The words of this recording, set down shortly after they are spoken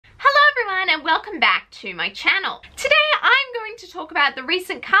welcome back to my channel. Today I'm going to talk about the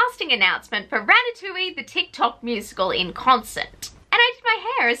recent casting announcement for Ratatouille, the TikTok musical in concert. And I did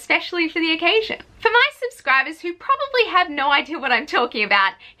my hair especially for the occasion. For my subscribers who probably have no idea what I'm talking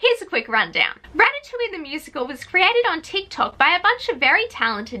about, here's a quick rundown. Ratatouille the musical was created on TikTok by a bunch of very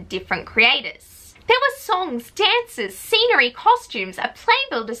talented different creators. There were songs, dances, scenery, costumes, a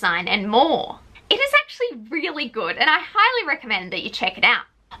playbill design, and more. It is actually really good, and I highly recommend that you check it out.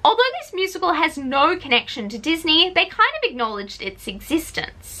 Although this musical has no connection to Disney, they kind of acknowledged its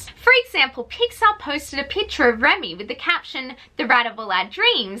existence. For example, Pixar posted a picture of Remy with the caption, "The Rat of All Our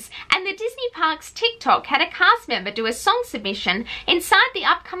Dreams," and the Disney Parks TikTok had a cast member do a song submission inside the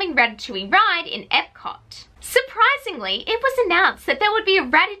upcoming Ratatouille ride in Epcot. Surprisingly, it was announced that there would be a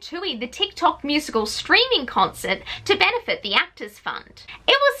Ratatouille the TikTok musical streaming concert to benefit the Actors Fund.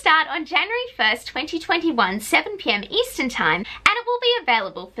 It will start on January 1st, 2021, 7 PM Eastern Time, and it will be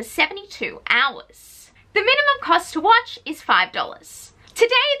available for 72 hours. The minimum cost to watch is $5.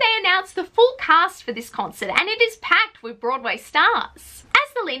 Today they announced the full cast for this concert, and it is packed with Broadway stars.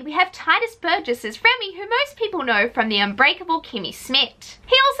 As the lead, we have Titus Burgess as Remy, who most people know from The Unbreakable Kimmy Schmidt.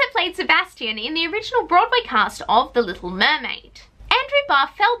 He also played Sebastian in the original Broadway cast of The Little Mermaid. Andrew Barr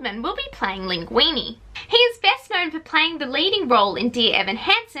Feldman will be playing Linguini. He is best known for playing the leading role in Dear Evan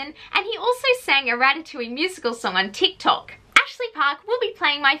Hansen, and he also sang a Ratatouille musical song on TikTok. Ashley Park will be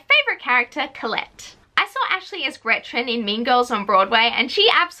playing my favourite character, Colette. I saw Ashley as Gretchen in Mean Girls on Broadway, and she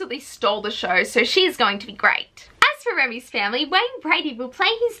absolutely stole the show, so she is going to be great. As for Remy's family, Wayne Brady will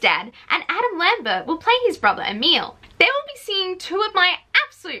play his dad, and Adam Lambert will play his brother Emile. They will be singing two of my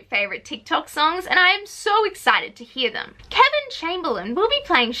absolute favourite TikTok songs, and I am so excited to hear them. Kevin Chamberlain will be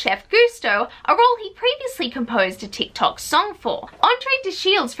playing Chef Gusto, a role he previously composed a TikTok song for. Andre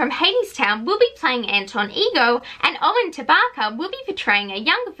DeShields from Hadestown will be playing Anton Ego, and Owen Tabaka will be portraying a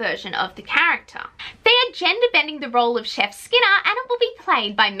younger version of the character. They are gender bending the role of Chef Skinner, and it will be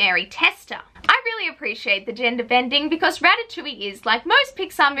played by Mary Tester. I really appreciate the gender bending because Ratatouille is, like most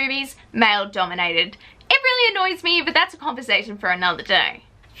Pixar movies, male dominated. It really annoys me, but that's a conversation for another day.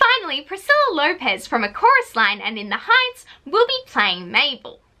 Finally, Priscilla Lopez from A Chorus Line and In the Heights will be playing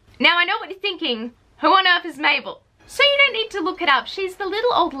Mabel. Now I know what you're thinking, who on earth is Mabel? So you don't need to look it up, she's the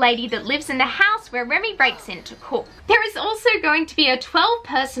little old lady that lives in the house where Remy breaks in to cook. There is also going to be a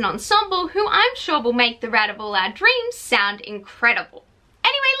 12-person ensemble who I'm sure will make the Rat of All Our Dreams sound incredible.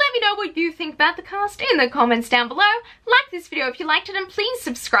 Anyway, let me know what you think about the cast in the comments down below. Like this video if you liked it, and please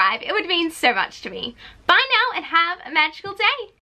subscribe, it would mean so much to me. Bye now and have a magical day.